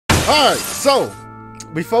Alright, so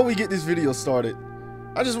before we get this video started,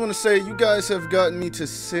 I just want to say you guys have gotten me to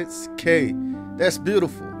 6K. That's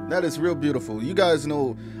beautiful. That is real beautiful. You guys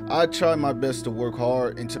know I try my best to work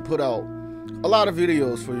hard and to put out a lot of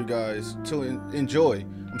videos for you guys to enjoy.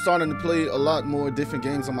 I'm starting to play a lot more different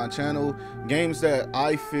games on my channel, games that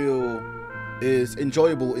I feel is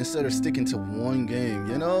enjoyable instead of sticking to one game.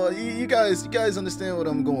 You know, you guys understand what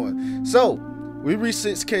I'm going. So we reached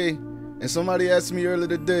 6K. And somebody asked me earlier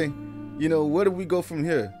today, you know, where do we go from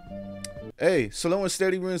here? Hey, slow and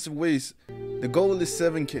steady wins the race. The goal is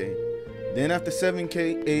 7K. Then after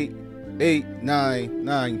 7K, 8,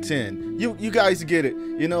 9, 10. You guys get it.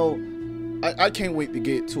 You know, I can't wait to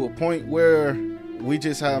get to a point where we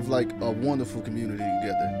just have like a wonderful community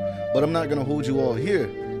together. But I'm not gonna hold you all here.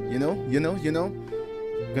 You know.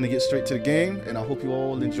 I'm gonna get straight to the game, and I hope you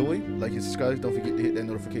all enjoy. Like and subscribe. Don't forget to hit that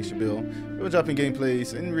notification bell. We're dropping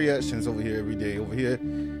gameplays and reactions over here every day. Over here.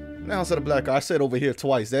 Now instead of black, I said over here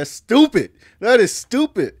twice. That's stupid. That is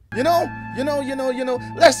stupid. You know.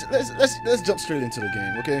 Let's jump straight into the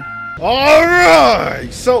game, okay? All right.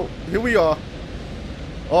 So here we are.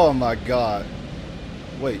 Oh my God.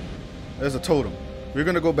 Wait. There's a totem. We're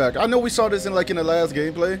gonna go back. I know we saw this in the last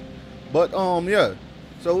gameplay, but yeah.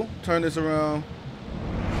 So turn this around.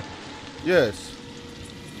 Yes.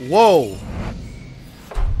 Whoa.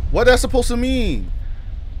 What that's supposed to mean?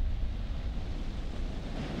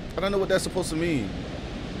 I don't know what that's supposed to mean.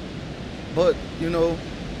 But you know,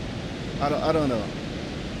 I don't know.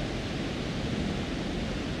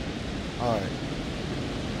 All right.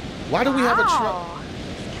 Why do we have a truck?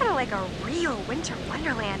 It's kind of like a real winter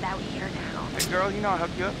wonderland out here now. Hey girl, you know I'll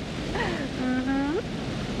hook you up.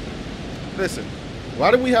 Listen,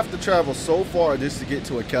 why do we have to travel so far just to get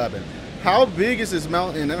to a cabin? How big is this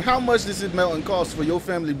mountain, and how much does this mountain cost for your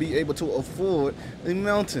family to be able to afford a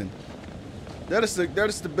mountain? That is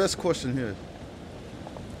the best question here.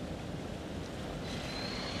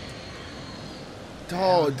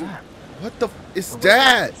 Dog, dude, what the is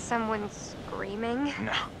that? Someone screaming?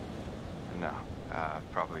 No.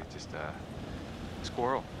 Probably just a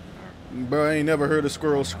squirrel. Bro, I ain't never heard a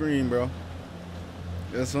squirrel scream, bro.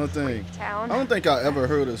 That's one thing. I don't think I ever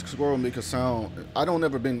heard a squirrel make a sound. I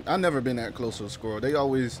never been that close to a squirrel. They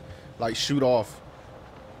always like shoot off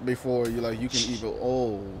before you can even.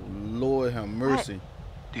 Oh Lord have mercy.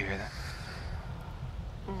 Do you hear that?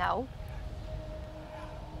 No.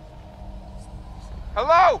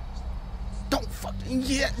 Hello? Don't fucking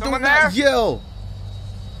yell. Someone Don't not there? yell.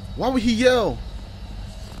 Why would he yell?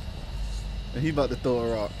 And he about to throw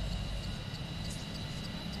a rock.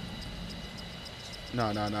 No.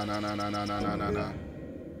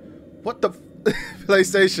 What the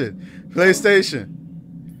PlayStation.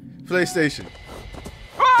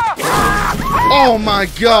 Oh my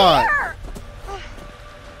God.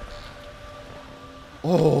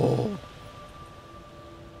 Oh.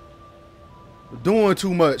 You're doing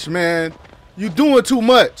too much, man. You doing too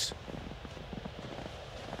much.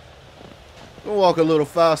 Go walk a little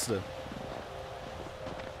faster.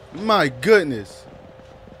 My goodness.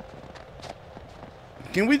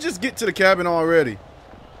 Can we just get to the cabin already?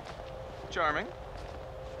 Charming.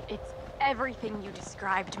 It's everything you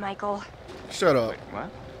described, Michael. Shut up. Wait, what?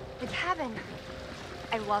 The cabin.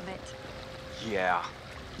 I love it. Yeah.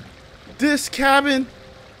 This cabin?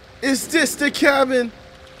 Is this the cabin?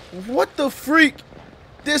 What the freak?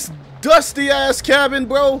 This dusty ass cabin,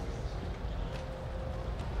 bro?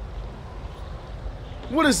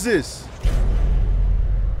 What is this?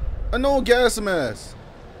 An old gas mask.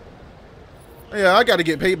 Yeah, I gotta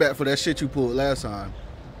get payback for that shit you pulled last time.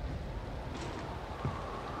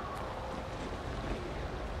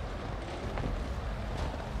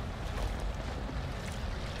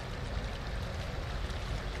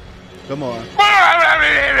 Come on. Oh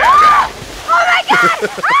my God!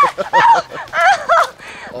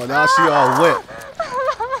 Oh, now she all wet.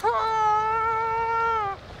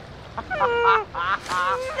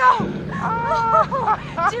 No!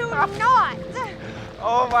 Do not!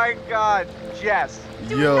 Oh my God, Jess.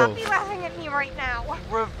 Do Yo. not be laughing at me right now.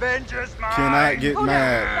 Revenge is mine. Can I get Oh no,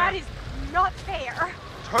 mad? that is not fair.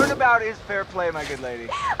 Turnabout is fair play, my good lady.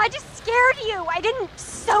 I just scared you. I didn't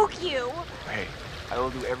soak you. Hey, I will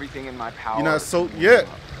do everything in my power. You're not soaked yet.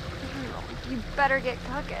 You better get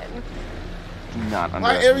cooking. Do not Why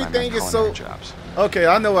underestimate everything my is culinary so... chops. Okay,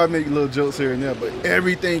 I know I make little jokes here and there, but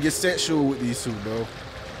everything is sexual with these two, bro.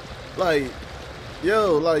 Like,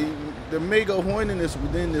 yo, like the mega horniness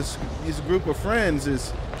within this group of friends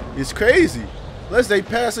is crazy. Unless they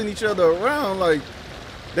passing each other around like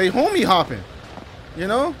they homie hopping, you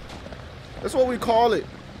know? That's what we call it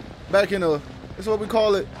back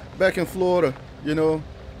in Florida, you know.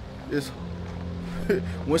 It's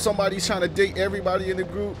when somebody's trying to date everybody in the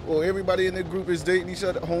group, or everybody in the group is dating each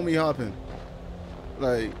other, homie hopping.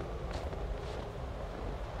 Like,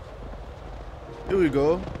 here we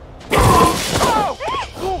go.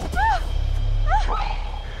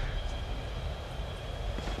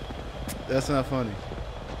 That's not funny.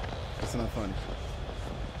 That's not funny.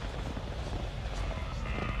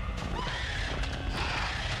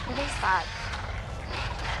 What is that?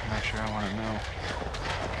 I'm not sure I want to know.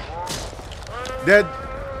 That.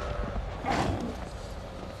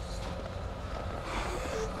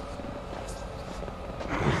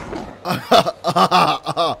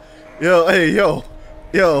 Yo, hey, yo,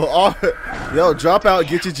 drop out,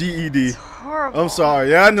 get your GED. It's horrible. I'm sorry.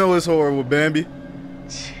 Yeah, I know it's horrible, Bambi.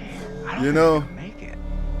 I don't You know. think I can make it.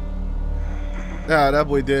 Nah, that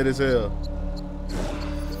boy dead as hell.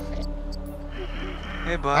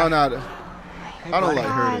 Hey, bud. I don't know. Hey, I don't buddy. like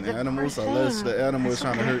hurting God, the animals poor unless thing. the animal is It's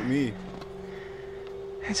trying to okay. hurt me.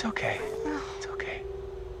 It's okay. It's okay.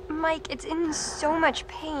 Mike, it's in so much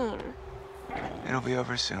pain. It'll be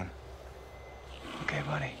over soon. Okay,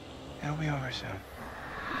 buddy. It'll be over soon.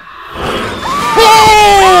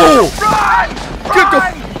 Oh! Run! Get the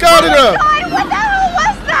f out of there! God, what the hell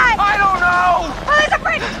was that? I don't know! Oh, there's a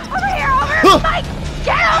break! Over here! Mike,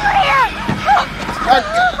 get over here!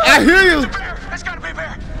 I hear you! Bear! It's gotta be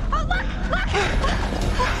bear! Oh, look!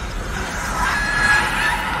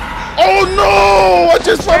 Oh no! I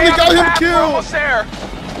just probably Stay on got the him path, we're killed! almost there.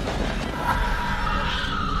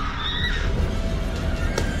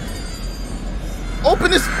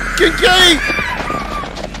 Open this fucking gate!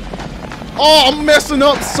 Oh, I'm messing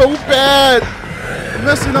up so bad! I'm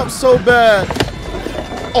messing up so bad!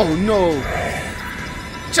 Oh no!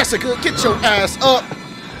 Jessica, get your ass up!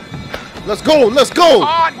 Let's go! Let's go!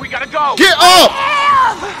 On! We gotta go! Get up!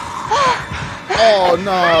 Damn! Oh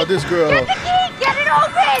no, this girl! Get the key! Get it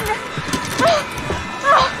open!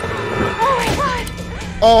 Oh my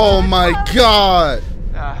Oh my god!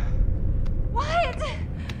 god! What? I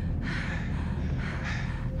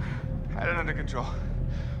had it under control.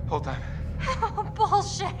 Whole time. Oh,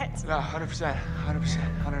 bullshit. No, 100%.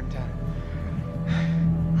 100%. 110.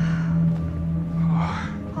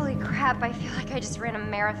 Holy crap, I feel like I just ran a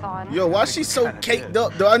marathon. Yo, why she so caked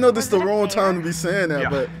up though? I know this is the wrong time to be saying that, Yeah.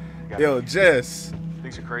 but Yeah. yo, Jess.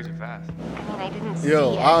 Things are crazy fast. I mean, I didn't see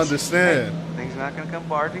Yo, it. I understand. Things not gonna come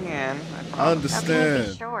barging in. I How can you be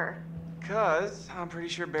understand. sure? Because I'm pretty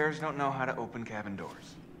sure bears don't know how to open cabin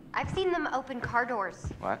doors. I've seen them open car doors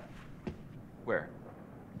What? Where?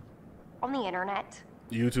 on the internet.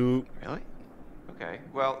 YouTube. Really? Okay.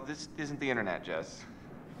 Well, this isn't the internet, Jess.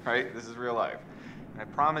 Right? This is real life. And I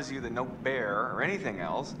promise you that no bear or anything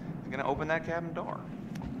else is gonna open that cabin door.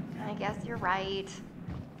 I guess you're right.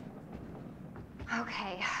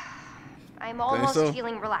 Okay. I'm Think almost so?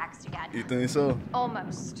 feeling relaxed You again. think so?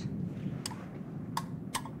 Almost.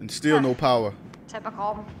 And still no power.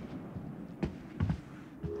 Typical.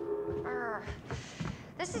 Urgh.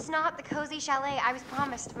 This is not the cozy chalet I was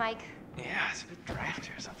promised, Mike. Yeah, it's a bit drafty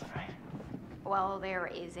or something, right? Well, there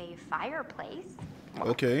is a fireplace.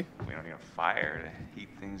 Okay. We don't need a fire to heat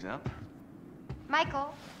things up.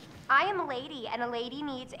 Michael, I am a lady, and a lady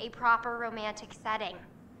needs a proper romantic setting.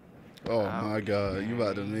 Oh my god, you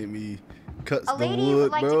about to make me cut A the lady wood,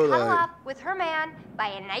 would like bro. to cuddle Like, up with her man by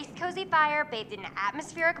a nice cozy fire bathed in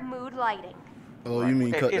atmospheric mood lighting. oh, you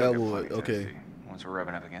mean cut It'll that get wood? funny, Okay. Tennessee, once we're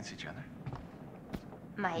rubbing up against each other.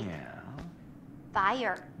 Mike, Yeah.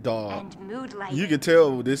 fire Dog. and mood lighting. You can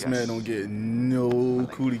tell this Yes. man don't get no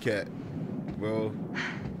cootie cat, bro.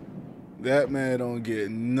 That man don't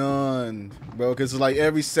get none, bro. Cause it's like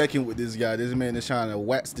every second with this guy, this man is trying to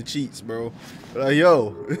wax the cheeks, bro. Like,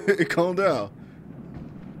 yo, calm down.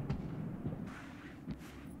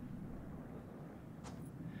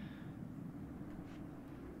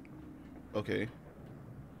 Okay.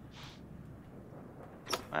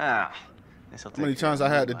 Wow. This'll How many take care times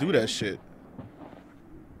of I had to the do lighting. that shit?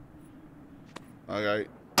 All right,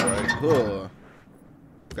 all right. Huh.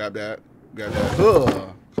 Grab that. Grab that. Huh.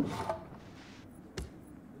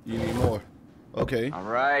 You need more. Okay. All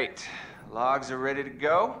right. Logs are ready to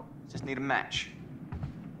go. Just need a match.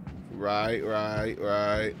 Right, right,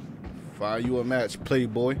 right. Find you a match,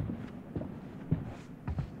 playboy.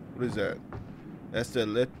 What is that? That's the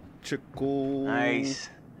electrical. Nice.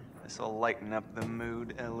 This'll lighten up the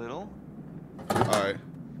mood a little. All right.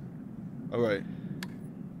 All right.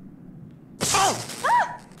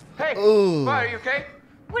 Hey! Ooh. What, are you okay?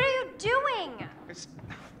 What are you doing?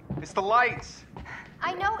 It's the lights.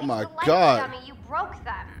 I know it's my the lights, God. dummy. You broke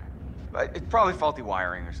them. It's probably faulty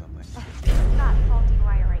wiring or something. Got faulty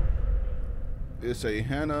wiring. It's a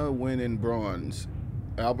Hannah winning bronze.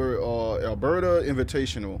 Alberta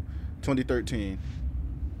Invitational, 2013.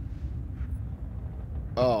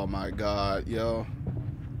 Oh my God, yo.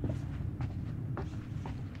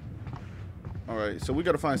 All right, so we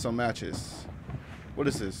gotta find some matches. What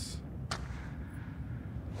is this?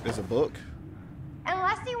 There's a book.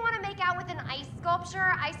 Unless you want to make out with an ice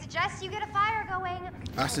sculpture, I suggest you get a fire going.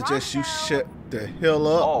 I suggest you Toronto. shut the hell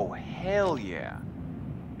up. Oh, hell yeah.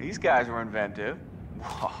 These guys were inventive.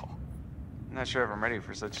 Whoa. I'm not sure if I'm ready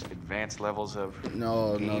for such advanced levels of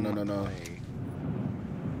No. gameplay.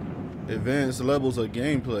 Advanced levels of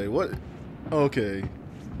gameplay. What? Okay.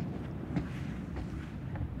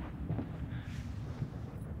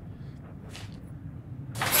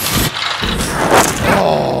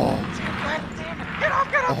 Oh. Get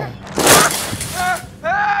off!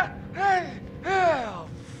 Oh,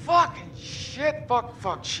 fucking shit!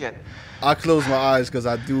 Fuck shit! I closed my eyes because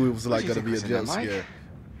I knew it was like What do gonna you be a think was jump in there, scare.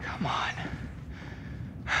 Mike? Come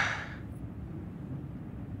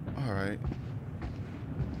on. All right.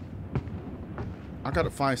 I gotta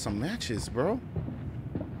find some matches, bro.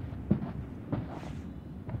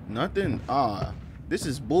 Nothing. Ah, this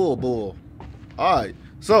is bull. All right.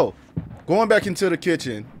 So, going back into the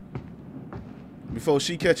kitchen before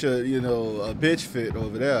she catch a a bitch fit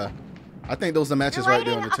over there. I think those are matches You're right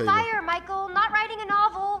there on lighting the a table. fire, Michael, not writing a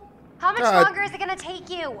novel. How much God. longer is it gonna take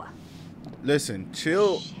you? Listen,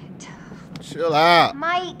 chill Shit. out.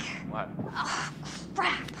 Mike. What? Oh,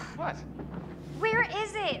 crap. What? Where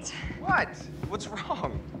is it? What? What's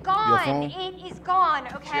wrong? Gone. phone? It is gone,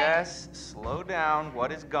 okay? Jess, slow down.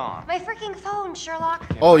 What is gone? My freaking phone, Sherlock.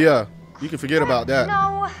 Oh yeah, you can forget about that.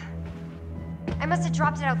 No. I must have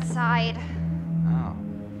dropped it outside. Oh.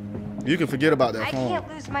 You can forget about that I phone. can't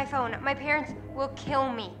lose my phone. My parents will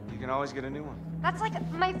kill me. You can always get a new one. That's like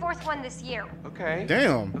my 4th one this year. Okay.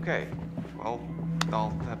 Damn. Okay. Well, I'll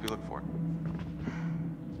help you look for it.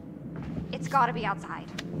 It's gotta be outside.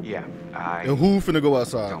 Yeah, I And who finna go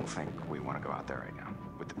outside? don't think we want to go out there right now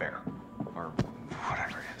with the bear or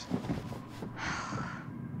whatever it is.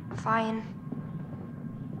 Fine.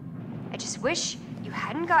 I just wish you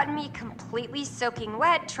hadn't gotten me completely soaking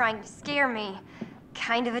wet trying to scare me.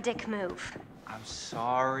 Kind of a dick move. I'm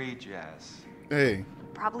sorry, Jess. Hey,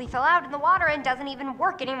 Probably fell out in the water and doesn't even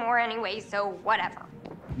work anymore anyway, so whatever.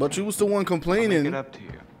 but you was the one I'll make complaining. it up to you.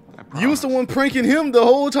 I You was the promise. one pranking him the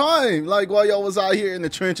whole time, like while y'all was out here in the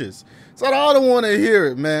trenches. So I don't want to hear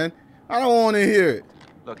it, man. I don't want to hear it.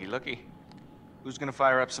 Looky. Who's gonna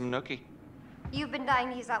fire up some nookie? You've been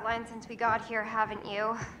dying to use that line since we got here, haven't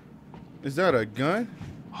you? Is that a gun?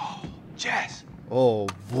 Oh, Jess. Oh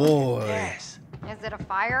boy. Yes. Is it a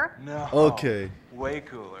fire? No. Okay. Way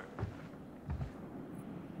cooler.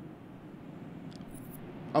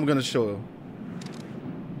 I'm gonna show you.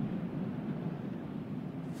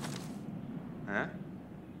 Huh?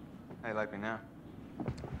 How you like me now?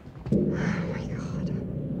 Oh my god.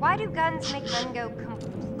 Why do guns make men go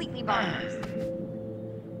completely bonkers?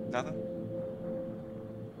 Nothing?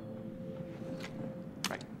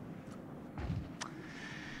 Right.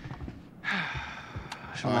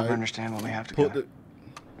 She'll All never right. understand what we have Put together. the.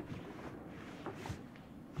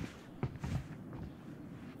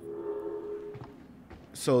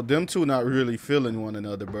 So them two not really feeling one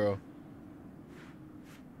another, bro.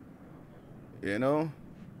 You know?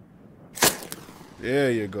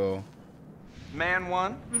 There you go. Man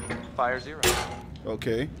 1, fire 0.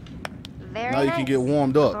 Okay. Very Now you can get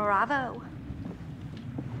warmed up. Bravo.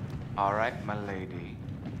 All right, my lady.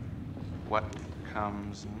 What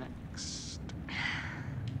comes next?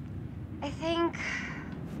 I think...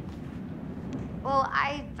 Well,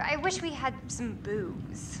 I wish we had some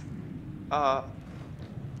booze.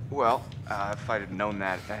 Well, if I'd have known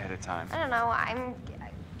that ahead of time. I don't know, I'm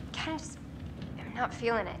kind of just... I'm not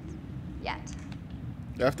feeling it. Yet.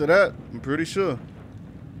 After that, I'm pretty sure.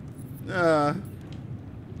 Nah.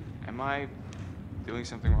 Am I doing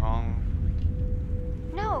something wrong?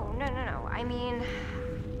 No. I mean...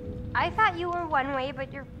 I thought you were one way,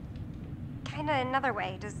 but you're kind of another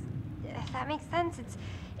way. If that makes sense?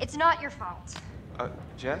 It's not your fault.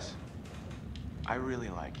 Jess? I really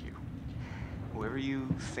like you. Whoever you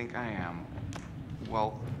think I am,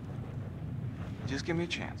 well, just give me a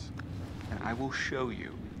chance, and I will show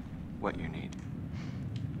you what you need.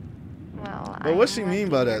 Well, But what's she I'm mean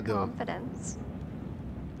by liking that, your though? Confidence.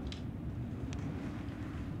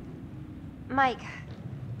 Mike,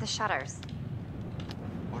 the shutters.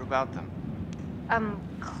 What about them?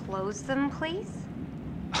 Close them, please?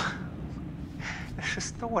 There's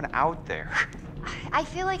just no one out there. I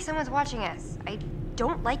feel like someone's watching us. I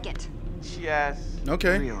don't like it. Jess.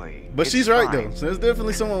 Okay. Really? But It's she's right fine. though. So there's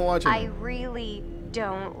definitely someone watching. I really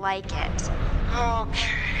don't like it.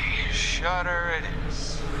 Okay, shutter it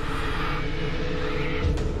is.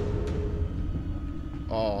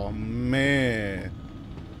 Oh man.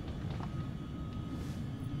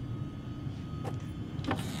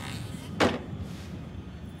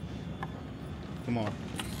 Come on.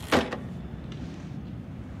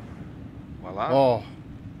 Voila. Oh,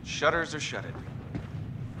 Shutters are shuttered.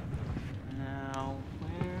 Now,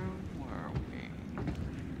 where were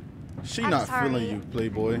we? she I'm not sorry. feeling you,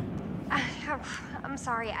 Playboy. I'm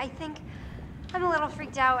sorry. I think I'm a little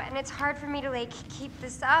freaked out, and it's hard for me to like keep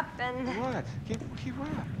this up. And What? Keep what?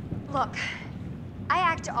 look, I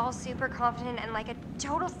act all super confident and like a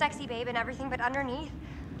total sexy babe and everything, but underneath,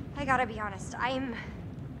 I gotta be honest, I'm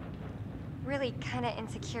really kind of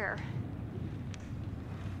insecure.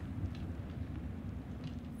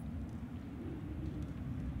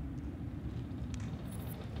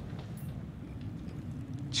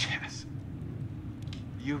 Jess.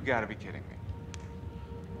 You've got to be kidding me.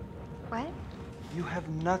 What? You have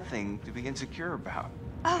nothing to be insecure about.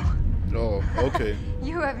 Oh, Oh, okay.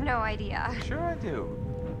 you have no idea. Sure I do.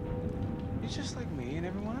 You're just like me and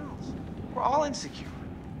everyone else. We're all insecure.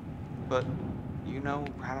 But you know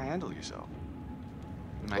how to handle yourself.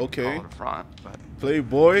 You might Okay. call it a front, but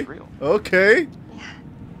Playboy. it's real. Okay. Yeah,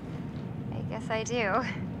 I guess I do.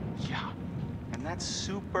 Yeah. And that's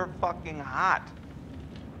super fucking hot.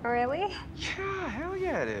 Really? Yeah, hell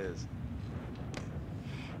yeah it is.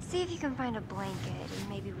 See if you can find a blanket and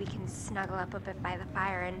maybe we can snuggle up a bit by the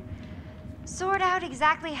fire and sort out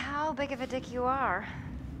exactly how big of a dick you are.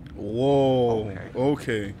 Whoa. Okay.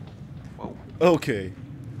 Okay. Whoa. Okay.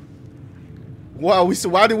 Wow.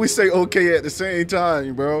 Why did we say okay at the same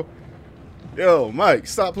time, bro? Yo, Mike,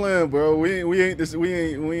 stop playing, bro. We ain't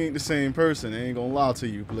the same person. I ain't gonna lie to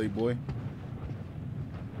you, Playboy.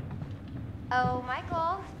 Oh,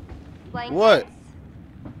 Michael. Blankets? What?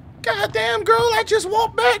 Goddamn, girl, I just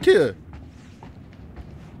walked back here.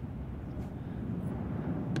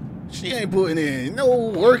 She ain't putting in no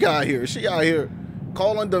work out here. She out here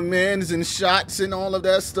calling demands and shots and all of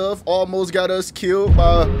that stuff. Almost got us killed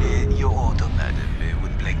by... Your order, madam.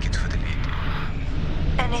 One blanket for the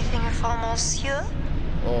lady. Anything for monsieur?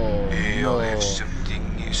 Oh, I'll have no.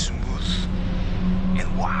 something smooth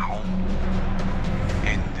and wow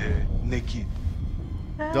and naked.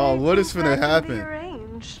 Dog, what is finna happen?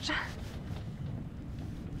 Arranged.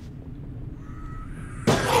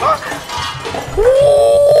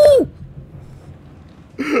 Woo!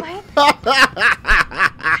 What?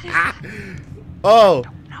 Oh,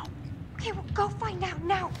 No. Okay, well, go find out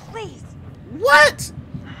now, please. what?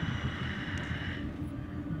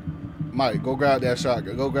 Mike, go grab that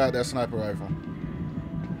shotgun. Go grab that sniper rifle.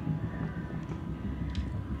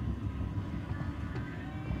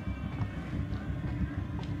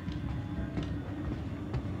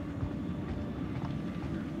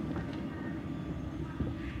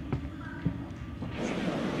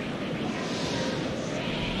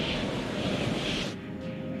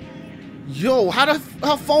 Yo, how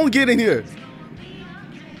phone get in here?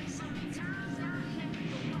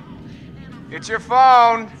 It's your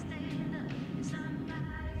phone.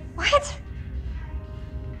 What?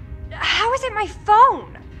 How is it my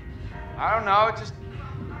phone? I don't know, it just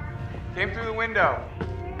came through the window.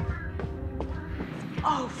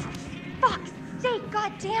 Oh, for fuck's sake,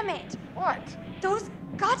 god damn it. What? Those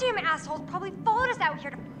goddamn assholes probably followed us out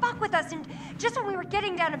here to fuck with us and just when we were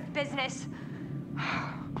getting down to business.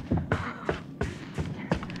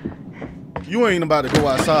 You ain't about to go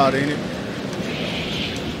outside, ain't it?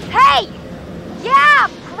 Hey! Yeah,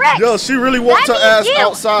 prick! Yo, she really walked her ass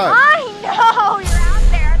outside. I know you're out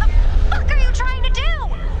there. The fuck are you trying to do?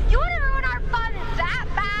 You want to ruin our fun that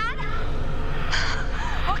bad?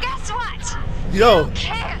 Well, guess what? Yo,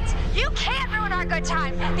 You can't ruin our good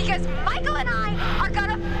time because Michael and I are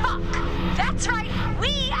gonna fuck. That's right,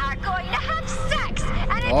 we are going to have sex,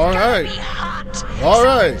 and it's All gonna right. be hot. All So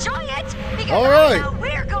right. enjoy it because All I right. know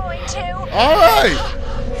we're going to. all right.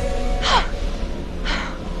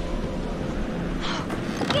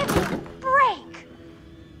 Give me a break.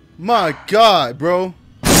 My God, bro.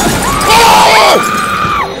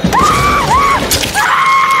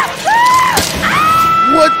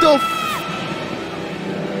 What the f-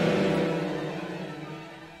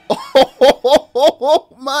 Oh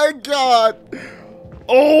my God.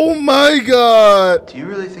 Oh my God. Do you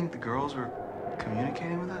really think the girls were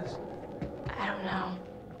communicating with us? I don't know.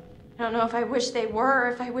 I don't know if I wish they were or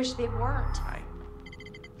if I wish they weren't. I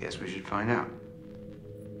guess we should find out.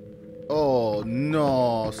 Oh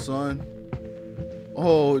no, son.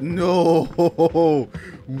 Oh no.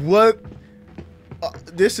 What?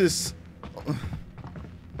 This is.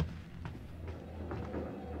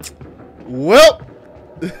 Well,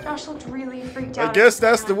 Josh looked really freaked I out. guess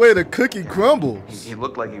that's the way the cookie crumbles. He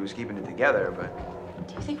looked like he was keeping it together, but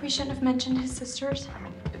Do you think we shouldn't have mentioned his sisters? I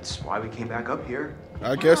mean, it's why we came back up here.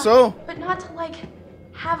 I guess so. But not to, like,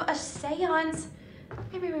 have a seance.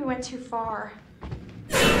 Maybe we went too far.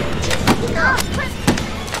 Holy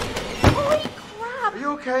crap! Are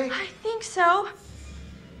you okay? I think so.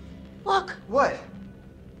 Look, What?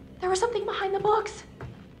 there was something behind the books.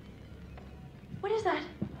 What is that?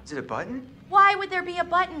 Is it a button? Why would there be a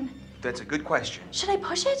button? That's a good question. Should I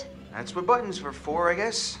push it? That's what buttons are for, I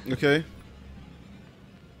guess. Okay.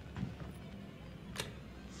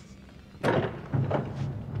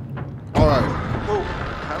 Alright. Whoa,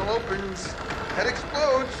 panel opens. Head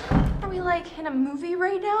explodes. Are we, like, in a movie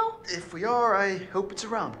right now? If we are, I hope it's a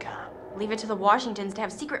rom-com. Leave it to the Washingtons to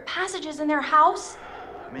have secret passages in their house?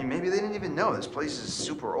 I mean, maybe they didn't even know. This place is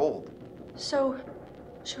super old. So,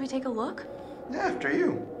 should we take a look? Yeah, after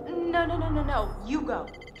you. No. You go.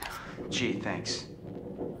 Gee, thanks.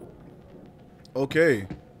 Okay.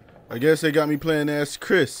 I guess they got me playing as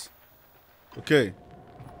Chris. Okay.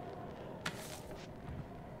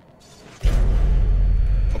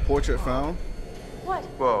 A portrait found. What?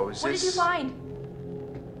 Whoa, is What this... did you find?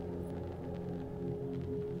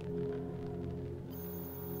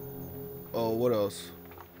 Oh, what else?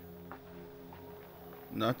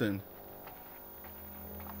 Nothing.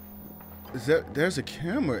 There's a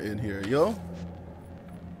camera in here, yo.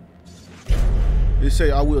 They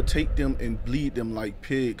say I will take them and bleed them like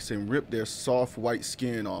pigs and rip their soft white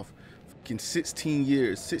skin off. Fucking 16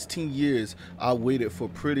 years. 16 years I waited for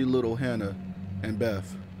pretty little Hannah and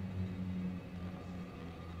Beth.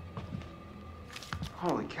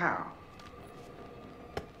 Holy cow.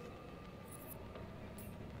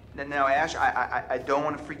 Now, Ash, I don't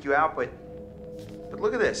want to freak you out, but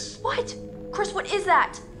look at this. What? Chris, what is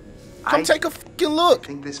that? Come take a fucking look. I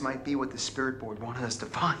think this might be what the spirit board wanted us to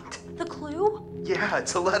find. The clue? Yeah,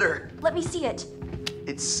 it's a letter. Let me see it.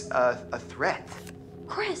 It's a threat.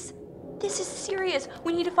 Chris, this is serious.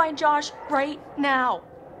 We need to find Josh right now.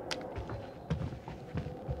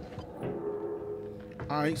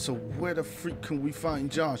 Alright, so where the freak can we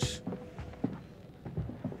find Josh?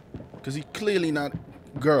 Because he clearly not...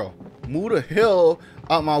 Girl, move the hell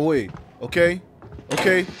out my way, okay?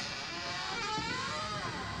 Okay?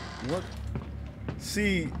 What?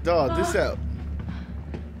 See, dog, this out.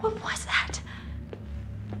 What was that?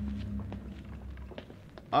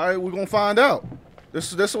 Alright, we're gonna find out.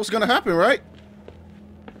 That's what's gonna happen, right?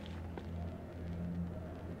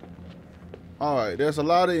 Alright, there's a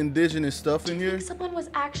lot of indigenous stuff in Do you here. think someone was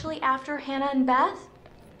actually after Hannah and Beth?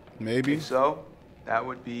 Maybe. So, that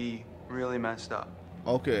would be really messed up.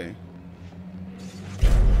 Okay.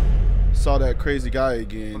 Saw that crazy guy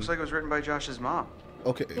again. Looks like it was written by Josh's mom.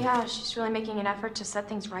 Okay. Yeah, she's really making an effort to set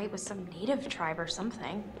things right with some native tribe or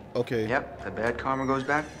something. Okay. Yep, the bad karma goes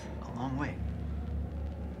back a long way.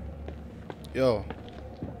 Yo.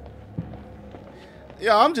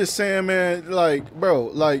 Yeah, I'm just saying, man, like, bro,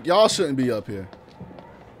 like, y'all shouldn't be up here.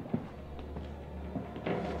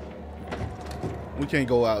 We can't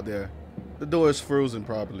go out there. The door is frozen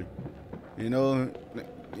properly. You know,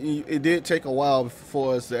 it did take a while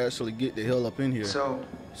for us to actually get the hell up in here. So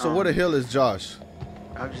where the hell is Josh?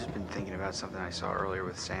 I've just been thinking about something I saw earlier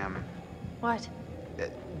with Sam. What?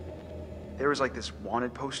 There was like this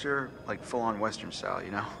wanted poster, like full-on Western style, you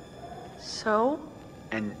know? So?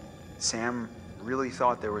 And Sam really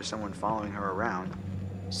thought there was someone following her around.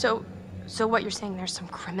 So what you're saying, there's some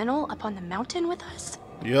criminal up on the mountain with us?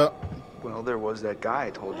 Yep. Well, there was that guy I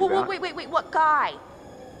told you Whoa, about. wait, what guy?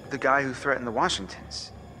 The guy who threatened the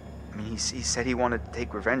Washingtons. I mean, he said he wanted to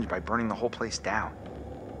take revenge by burning the whole place down.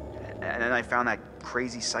 And then I found that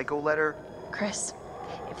crazy psycho letter. Chris,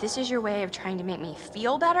 if this is your way of trying to make me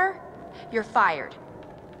feel better, you're fired.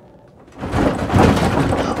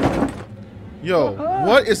 Yo,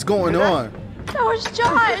 what is going on? That was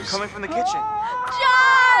Josh! Coming from the kitchen.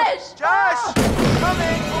 Josh! Josh!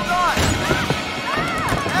 Coming! Hold on!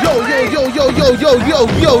 Yo, Let me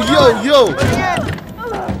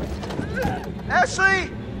in! Ashley!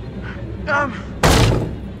 I'm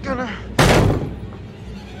gonna...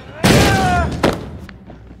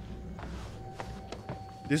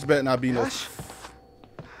 This better not be no... Ash?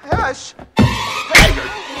 Ash!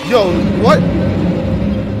 Yo, what?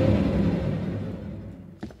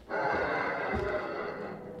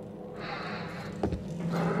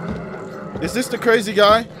 Is this the crazy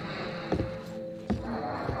guy?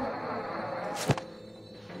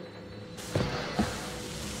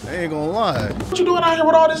 I ain't gonna lie. What you doing out here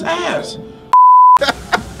with all this ass?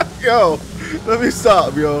 Yo, let me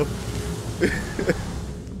stop, yo.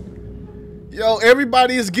 Yo,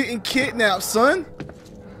 everybody is getting kidnapped, son.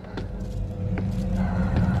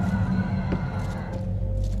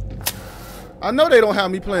 I know they don't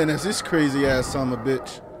have me playing as this crazy ass son of a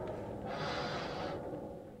bitch.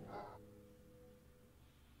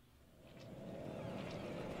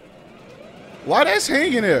 Why that's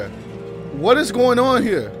hanging there? What is going on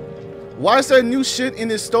here? Why is there new shit in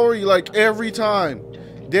this story like every time?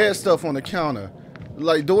 Dead stuff on the counter.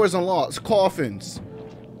 Like doors unlocked, coffins.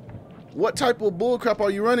 What type of bullcrap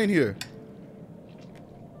are you running here?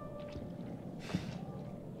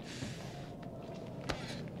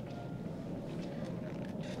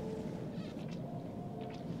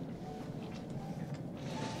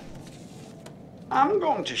 I'm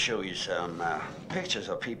going to show you some pictures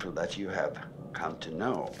of people that you have come to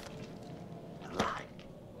know and like.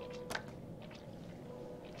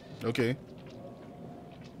 Okay.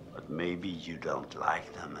 But maybe you don't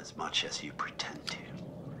like them as much as you pretend to.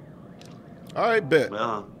 All right, bet.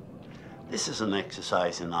 Well, this is an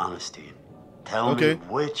exercise in honesty. Tell Okay. me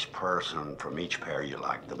which person from each pair you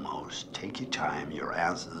like the most. Take your time. Your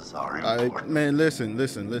answers are All right, important. man, listen.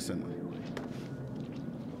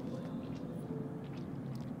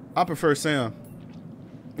 I prefer Sam.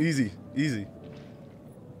 Easy.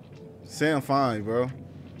 Sam fine, bro.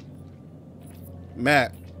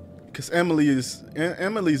 Matt. Cause Emily's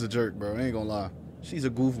a jerk, bro. I ain't gonna lie. She's a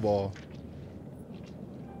goofball.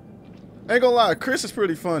 I ain't gonna lie, Chris is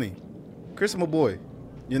pretty funny. Chris is my boy.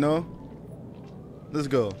 You know? Let's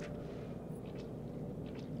go.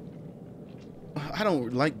 I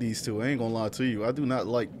don't like these two. I ain't gonna lie to you. I do not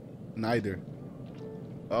like neither.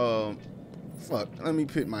 Fuck. Let me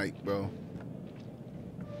pick Mike, bro.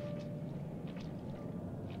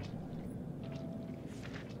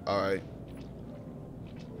 Alright.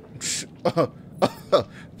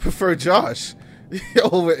 Prefer Josh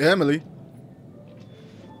over Emily.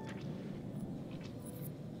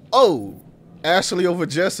 Oh, Ashley over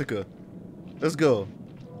Jessica. Let's go.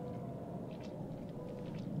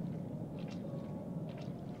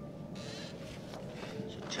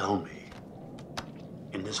 So tell me,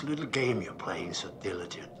 in this little game you're playing so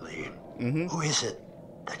diligently, who is it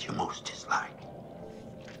that you most dislike?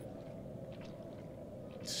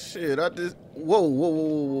 Shit, I just... Whoa.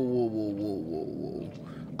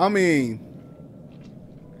 I mean...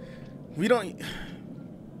 We don't...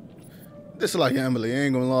 This is like Emily, I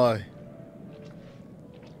ain't gonna lie.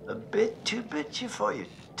 A bit too bitchy for your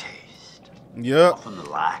taste. Yep. Often the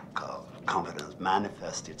lack of confidence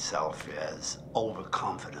manifests itself as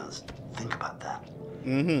overconfidence. Think about that.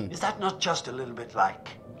 Is that not just a little bit like...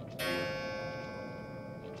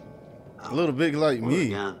 A little bit like Well, me.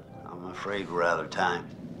 again, I'm afraid we're out of time.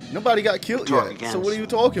 Nobody got killed Talk yet. again So what are you soon.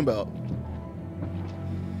 talking about?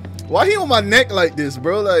 Why he on my neck like this,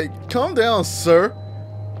 bro? Like, calm down, sir.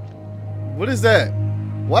 What is that?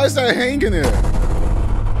 Why is that hanging there?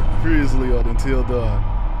 Previously on Until Dawn.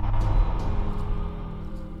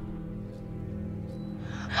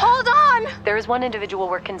 Hold on! There is one individual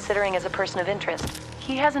we're considering as a person of interest.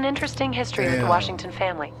 He has an interesting history with the Damn. Washington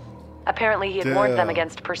family. Apparently, he had warned them Damn.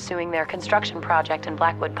 against pursuing their construction project in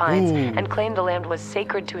Blackwood Pines Ooh. and claimed the land was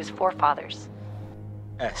sacred to his forefathers.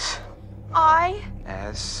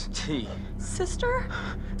 S-T. Sister?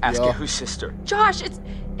 Ask Yeah. her whose sister. Josh,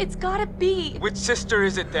 it's gotta be. Which sister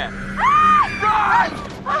is it then?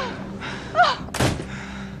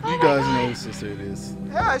 You guys know whose sister it is.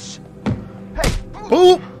 Ash! Hey!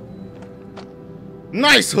 Boop!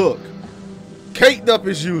 Nice hook. Caked up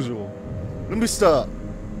as usual. Let me stop.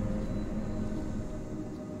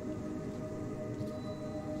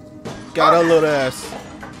 Got her little ass.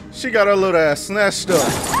 She got her little ass snatched up.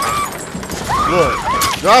 Look.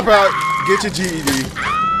 Drop out. Get your GED.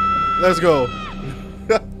 Let's go.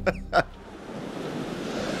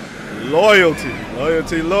 Loyalty.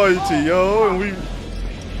 Loyalty, yo. And we...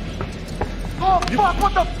 Oh, fuck!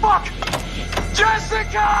 What the fuck?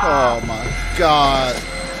 Jessica! Oh, my God.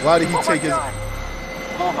 Why did he Oh, take my his... God.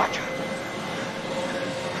 Oh, my God.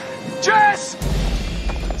 Jess!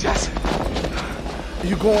 Jess!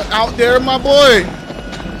 You going out there, my boy?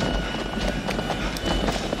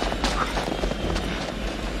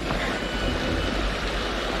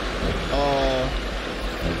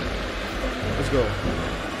 Let's go.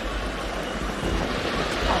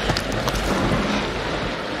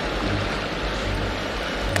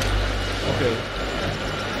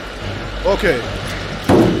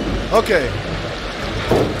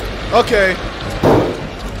 Okay.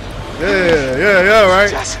 Yeah, right.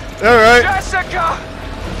 Jess! All right. Jessica!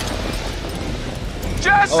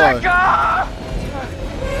 Jessica!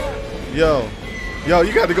 Yo,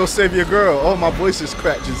 you got to go save your girl. Oh, my voice is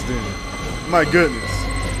cracked just then. My goodness.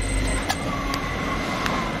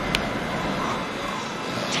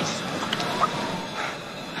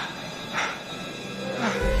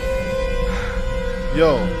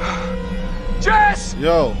 Yo. Jess!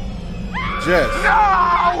 Yo. Jess.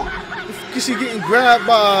 No! What is she getting grabbed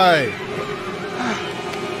by?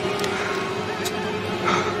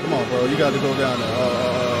 Come on, bro. You got to go down there.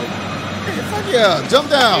 Fuck yeah. Jump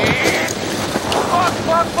down. Fuck.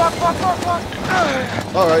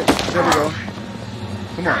 All right. There we go.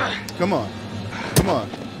 Come on. Come on. Come on.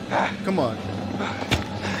 Come on.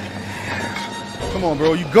 Come on,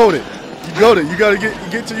 bro. You goated. You goated. You got to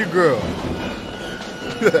get to your girl.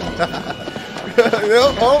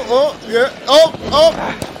 Yeah. Oh.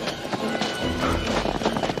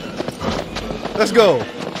 Let's go.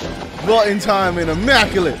 Button time and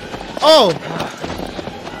immaculate. Oh.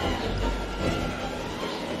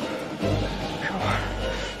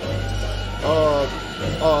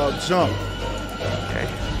 Jump. Okay.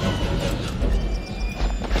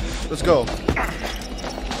 Let's go.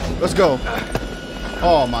 Let's go.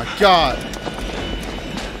 Oh my God.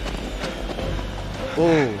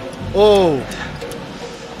 Oh.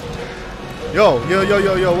 Yo.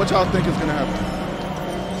 What y'all think is gonna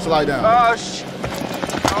happen? Slide down. Oh, shit.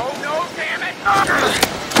 Oh, no, damn it.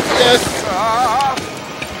 Yes.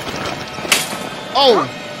 Oh.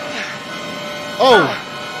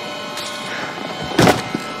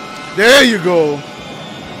 There you go.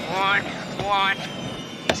 One.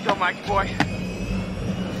 Let's go, Mikey boy.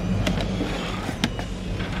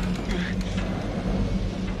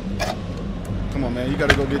 Come on, man. You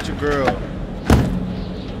gotta go get your girl.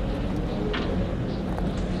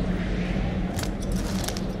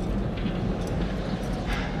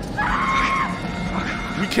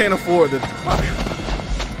 We can't afford it.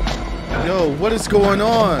 Yo, what is going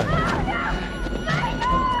on?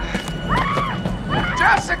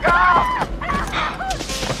 Jessica!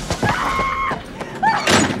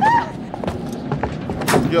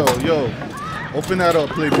 Yo. Open that up,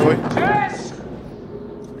 Playboy. Jess!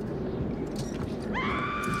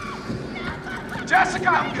 Jessica,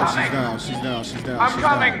 I'm coming! She's down. I'm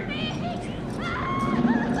coming!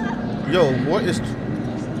 Yo,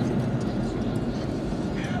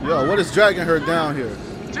 what is dragging her down here?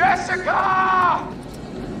 Jessica!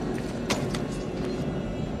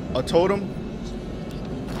 A totem?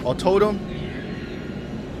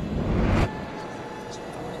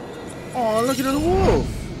 Oh, look at the wolf.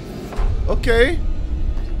 Okay.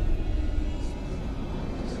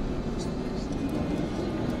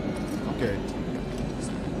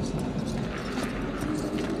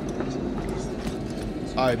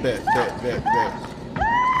 I bet.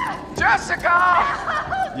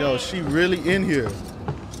 Jessica! Yo, she really in here.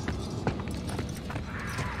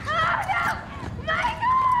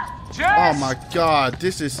 Jess! Oh my God,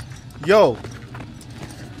 this is, yo.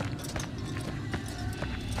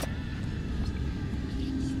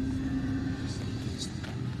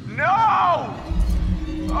 No!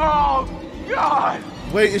 Oh, God!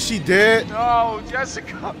 Wait, is she dead? No,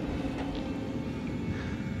 Jessica!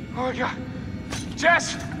 Oh, my God.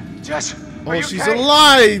 Jess! Are you She's okay?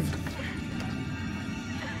 alive!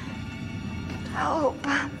 Help.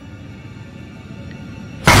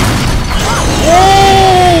 Oh!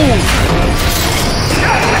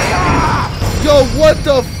 Yo, what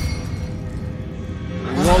the f— I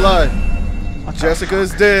won't lie. Jessica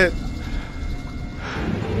is dead.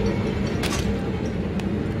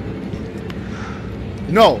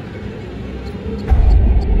 No.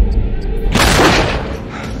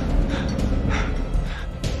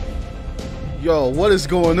 Yo, what is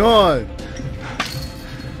going on?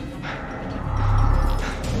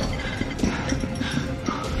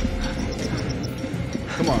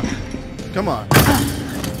 Come on.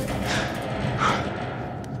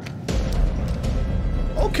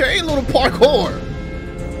 Okay, little parkour.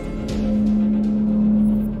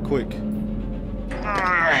 Quick.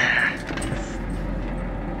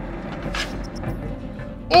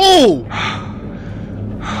 Oh!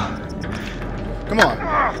 Come on.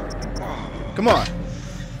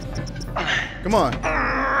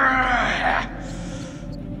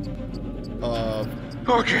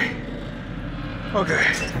 Okay.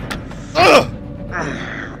 Oh!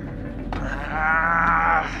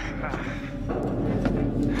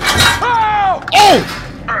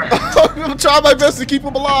 I'm gonna try my best to keep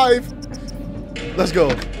him alive. Let's go.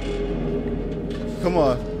 Come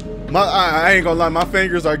on. I ain't gonna lie, my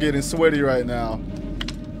fingers are getting sweaty right now.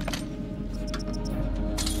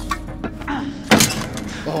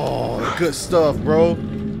 Oh, good stuff, bro.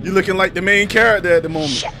 You looking like the main character at the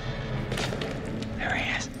moment. Shit. There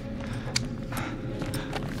he is.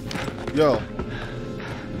 Yo.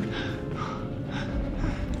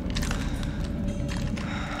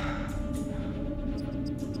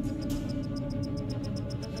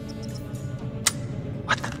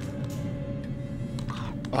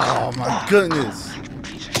 Oh my goodness.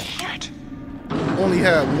 Piece of shit. Only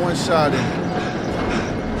had one shot in it.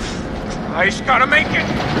 I just gotta make it.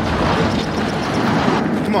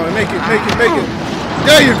 Come on, make it.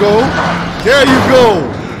 There you go. There you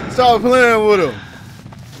go. Stop playing with him.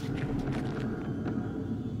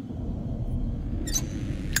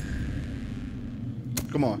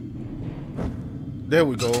 Come on. There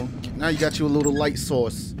we go. Now you got you a little light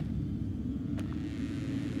source.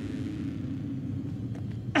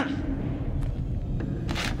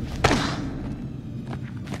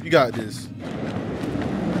 You got this.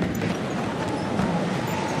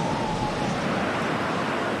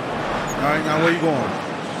 All right, now where you going?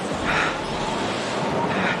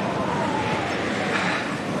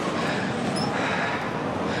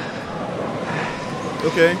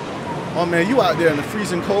 Okay. Oh man, you out there in the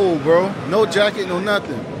freezing cold, bro. No jacket, no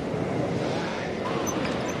nothing.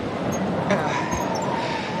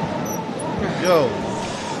 Yo.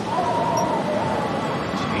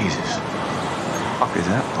 Jesus. Fuck is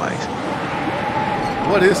that place?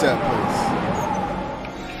 What is that place?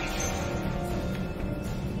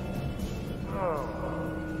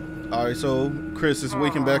 Alright, so Chris is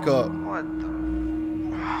waking back up. What the?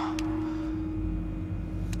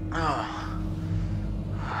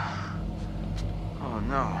 Oh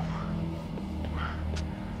no.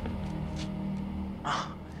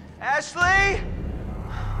 Ashley!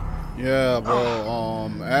 Yeah, bro.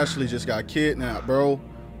 Ashley just got kidnapped, bro.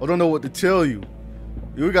 I don't know what to tell you.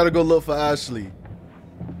 We gotta go look for Ashley.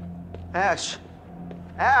 Ash!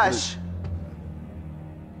 Ash!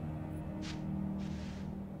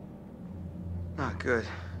 Not good.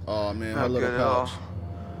 Oh man, her Not little good at all. pouch.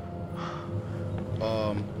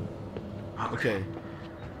 Okay.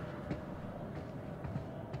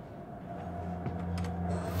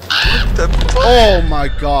 What the fuck? Oh my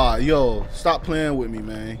god, yo, stop playing with me,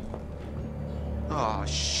 man. Oh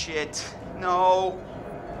shit. No.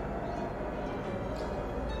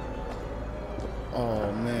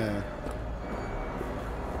 Oh man.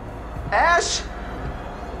 Ash!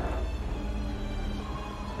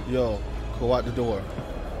 Yo, go out the door.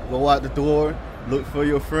 Go out the door. Look for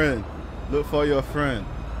your friend. Look for your friend.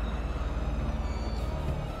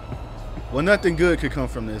 Well, nothing good could come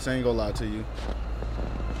from this. I ain't gonna lie to you.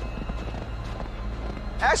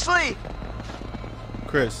 Ashley!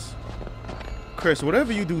 Chris,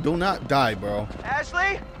 whatever you do, do not die, bro.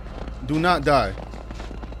 Ashley? Do not die.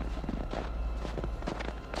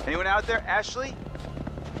 Anyone out there? Ashley?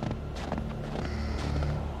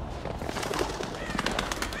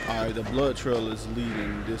 Alright, the blood trail is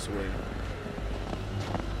leading this way.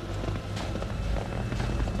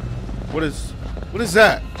 What is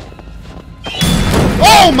that?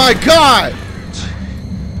 Oh my god!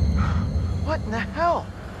 What in the hell?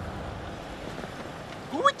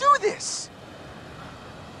 Who would do this?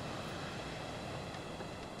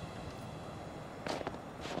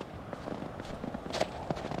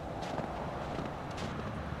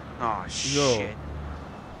 Oh shit.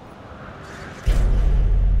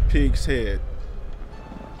 Pig's head.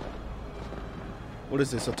 What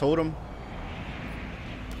is this, a totem?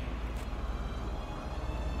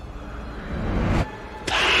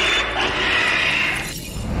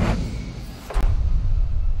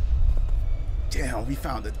 Damn, we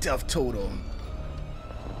found a death totem.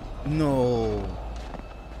 No.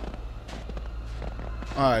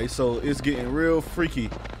 Alright, so it's getting real freaky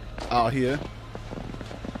out here.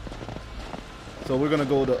 So we're gonna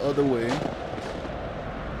go the other way.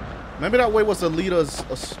 Maybe that way was to lead us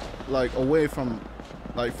like away from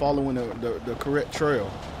like following the correct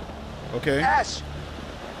trail. Okay? Ash!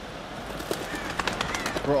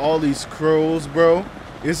 Bro, all these crows, bro.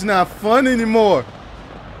 It's not fun anymore.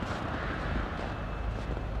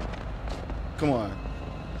 Come on.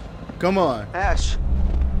 Come on. Ash!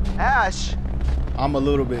 Ash! I'm a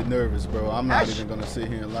little bit nervous, bro. I'm not even gonna sit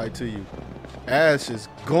here and lie to you. Ash is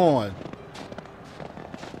gone.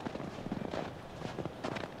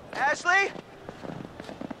 Ashley?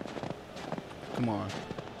 Come on.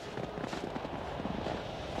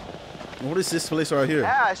 What is this place right here?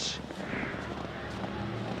 Ash!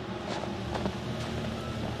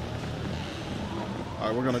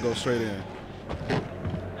 Alright, we're gonna go straight in.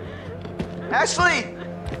 Ashley!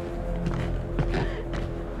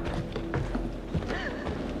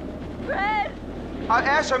 Fred!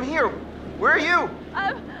 Ash, I'm here. Where are you?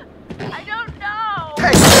 I don't know.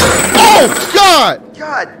 Hey! Oh, God!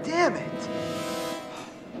 God damn it.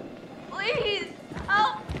 Please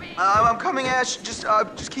help me. I'm coming, Ash. Just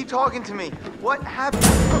keep talking to me. What happened?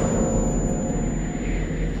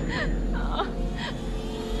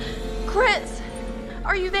 Chris,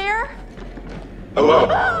 are you there? Hello?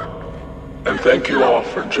 And thank you all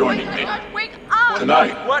for joining me. Wake up!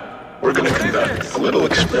 Tonight, we're gonna conduct a little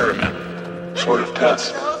experiment. Sort of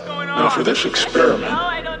test. Now for this experiment,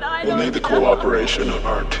 we'll need the cooperation of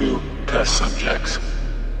our 2 test subjects,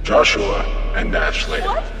 Joshua and Ashley.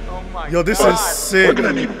 Yo, this is sick. We're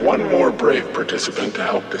gonna need one more brave participant to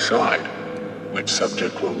help decide which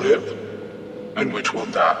subject will live and which will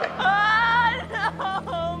die. No!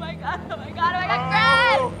 Oh my god, oh my god, oh my god,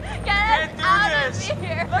 Chris! Get us out of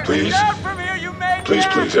here! Please,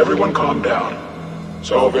 please, everyone calm down.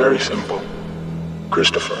 It's all very simple.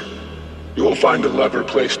 Christopher, you will find a lever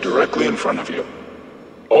placed directly in front of you.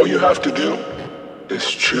 All you have to do is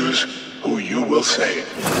choose who you will save.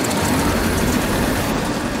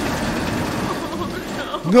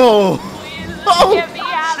 No. Oh, get me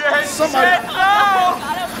out. Somebody.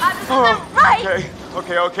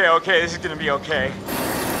 Okay. This is gonna be okay.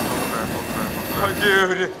 Oh,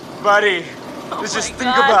 dude, buddy. Let's just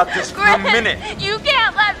think about this for a minute. You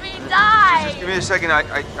can't let me die. Just give me a second.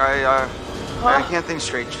 I can't think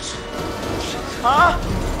straight. Just. Huh?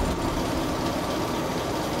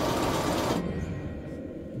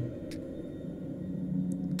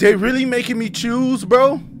 They really making me choose,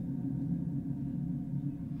 bro?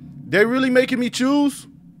 They really making me choose?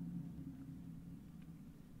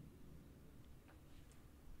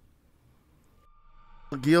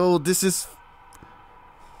 Yo, this is...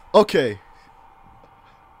 Okay.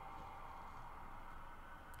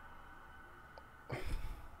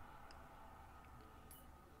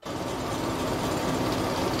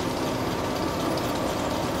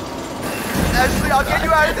 Ashley, I'll get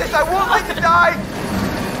you out of this. I won't let you die.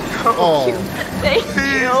 Oh. Thank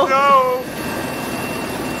Please, you. no.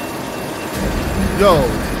 Yo.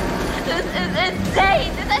 This is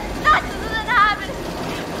insane. This is nuts. This isn't happening.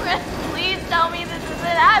 Chris, please tell me this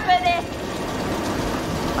isn't happening.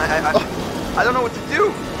 I don't know what to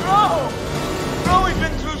do. Bro, we've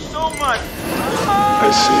been through so much.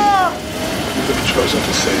 I see. You have chosen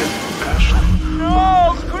to save Ashley.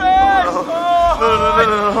 No, Chris!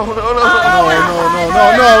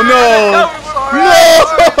 No.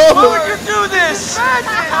 Why would you do this? Oh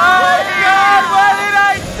my God, what did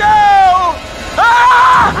I do?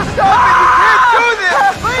 Stop it! You can't do this!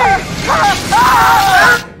 Please!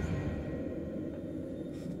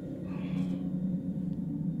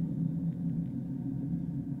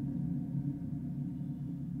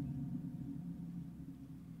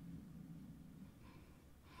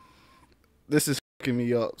 This is fucking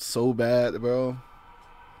me up so bad, bro.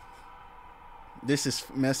 This is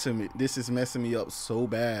messing me up so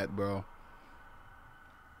bad, bro.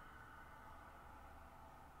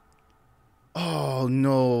 Oh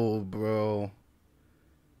no, bro.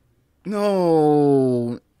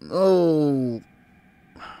 No.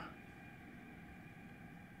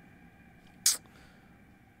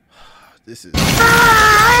 This is...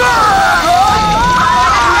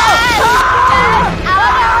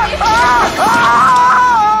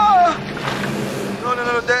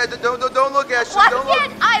 No, don't look, Ashley. Why Don't look.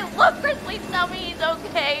 can't I look? Chris, please tell me he's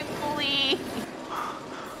okay, please.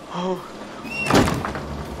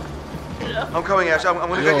 I'm coming, Ash. I'm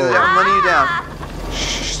gonna get you there. I'm letting you down.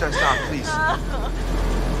 Shh, stop, please.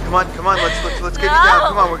 Come on. Let's get you down.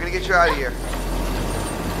 Come on, we're gonna get you out of here.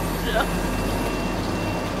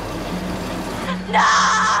 No!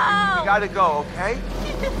 You gotta go, okay?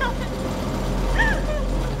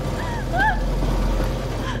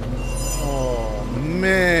 Oh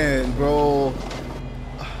man, bro.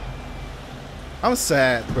 I'm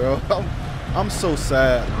sad, bro. I'm so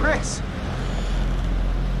sad. Chris!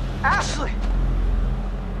 Ashley!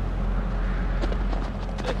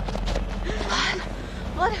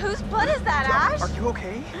 What? Whose blood is that, Ash? Are you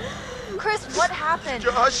okay? Chris, what happened?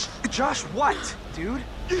 Josh, what, dude?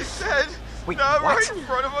 You said... Wait, not what? right in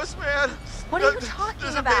front of us, man. What are you talking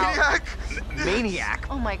There's about? a maniac. Maniac?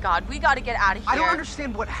 Oh my God, we gotta get out of here. I don't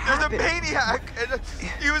understand what There's happened. a maniac, and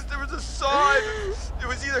there was a saw, and it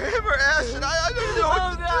was either him or Ash, and I don't know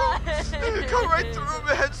what to do. And it come right through,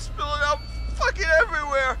 man, spilling out fucking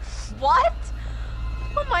everywhere. What?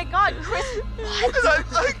 Oh my God, Chris, what? And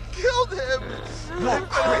I killed him. What,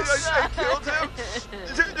 Chris? I killed him.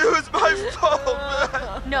 It was my fault,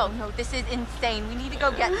 man. No, this is insane. We need to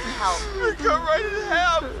go get some help. I got right in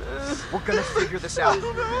half. We're gonna figure this out.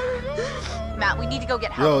 Matt, we need to go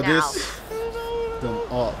get help Yo, now. this them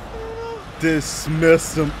up. This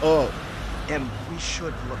messed them up. And we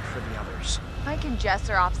should look for the others. Mike and Jess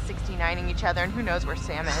are off 69ing each other, and who knows where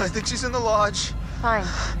Sam I is. think she's in the lodge.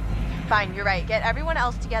 Fine, you're right. Get everyone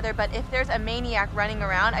else together, but if there's a maniac running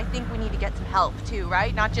around, I think we need to get some help too,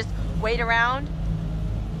 right? Not just wait around.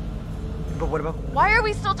 But what about... Why are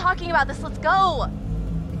we still talking about this? Let's go!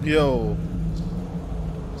 Yo,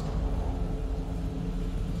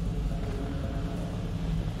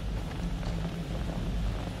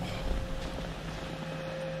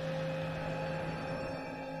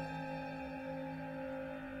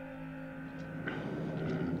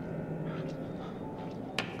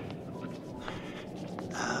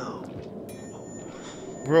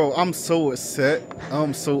 Bro, I'm so upset.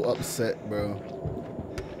 I'm so upset, bro.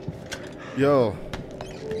 Yo.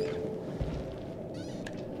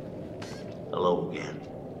 Hello again.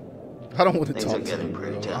 I don't want to Things talk are to getting you,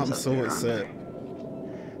 pretty bro. tense I'm up so here, aren't upset.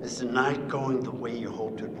 they? Is the night going the way you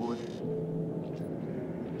hoped it would?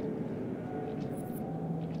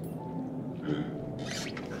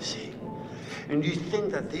 I see. And you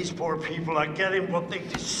think that these poor people are getting what they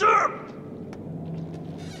deserve?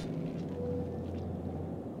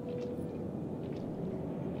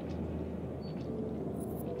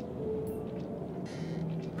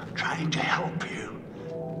 I'm trying to help you.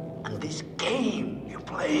 And this game you're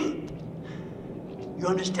playing, you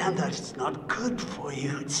understand that it's not good for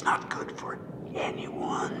you. It's not good for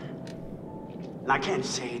anyone. And I can't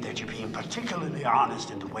say that you're being particularly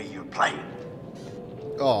honest in the way you're playing.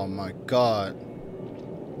 Oh my God.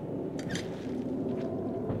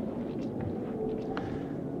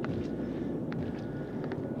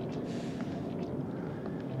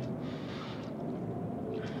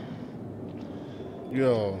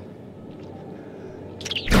 Yo. Do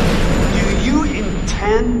you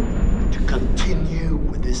intend to continue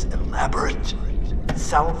with this elaborate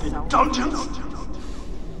self-indulgence?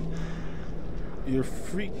 You're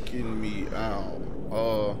freaking me out.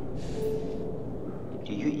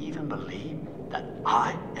 Do you even believe that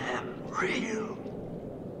I am real?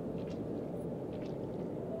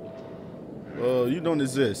 You don't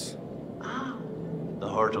exist. The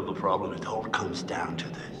heart of the problem, it all comes down to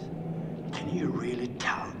this. Can you really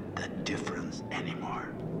tell the difference anymore?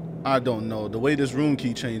 I don't know. The way this room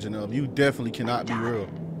keep changing up, you definitely cannot be real.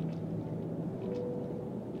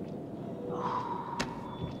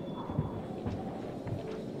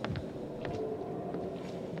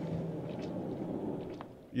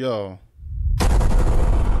 Yo,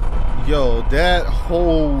 that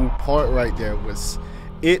whole part right there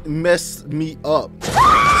it messed me up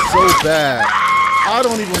so bad. I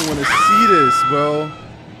don't even want to see this, bro.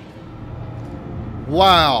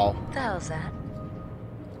 Wow. What the hell's that?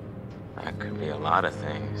 That could be a lot of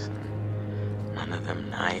things. None of them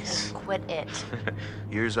nice. Quit it.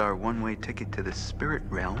 Here's our one-way ticket to the spirit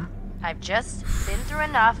realm. I've just been through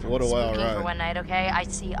enough What a wild spooking for ride. one night, okay? I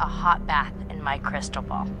see a hot bath in my crystal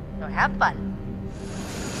ball. So have fun.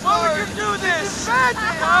 Why would you do this?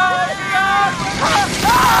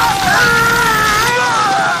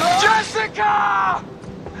 Jessica!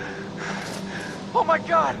 Oh my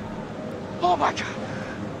God! Oh my God!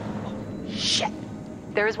 Shit.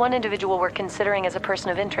 There is one individual we're considering as a person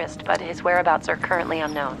of interest, but his whereabouts are currently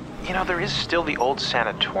unknown. You know, there is still the old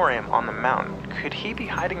sanatorium on the mountain. Could he be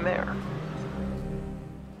hiding there?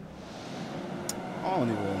 I don't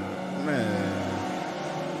even, man.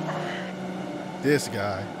 This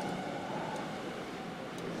guy.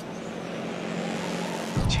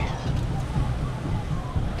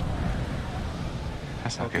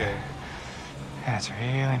 That's not good. That's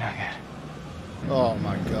really not good. Oh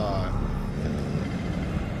my God.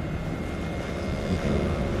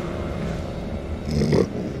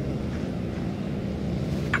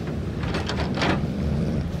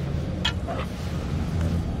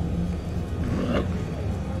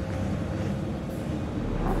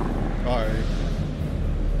 All right.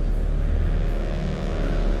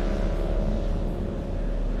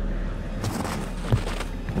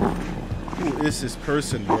 Who is this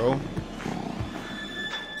person, bro?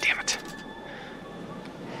 Damn it.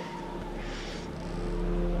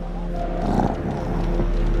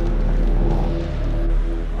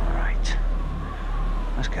 All right.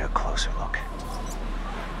 Let's get a closer look.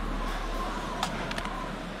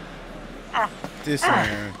 This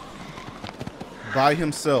man. By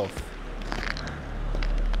himself.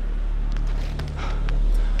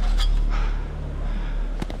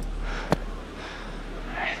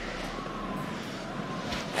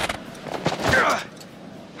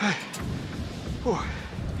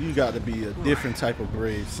 You got to be a different type of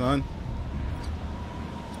brave, son.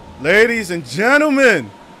 Ladies and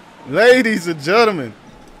gentlemen, we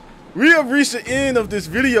have reached the end of this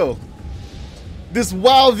video. This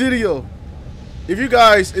wild video. If you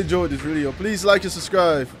guys enjoyed this video, please like and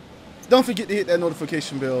subscribe. Don't forget to hit that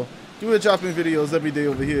notification bell. We're dropping videos every day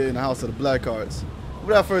over here in the House of the Black Hearts.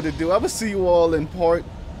 Without further ado, I will see you all in part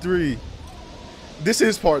 3. This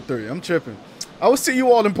is part 3. I'm tripping. I will see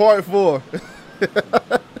you all in part 4.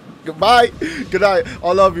 Goodbye. Good night.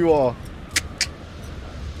 I love you all.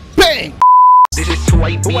 Bang! This is who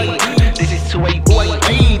I be. This is who I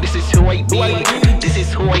be. This is who I be. This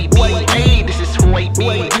is who I be. This is who I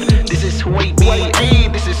be. This is who I be.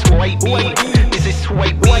 This is who I be.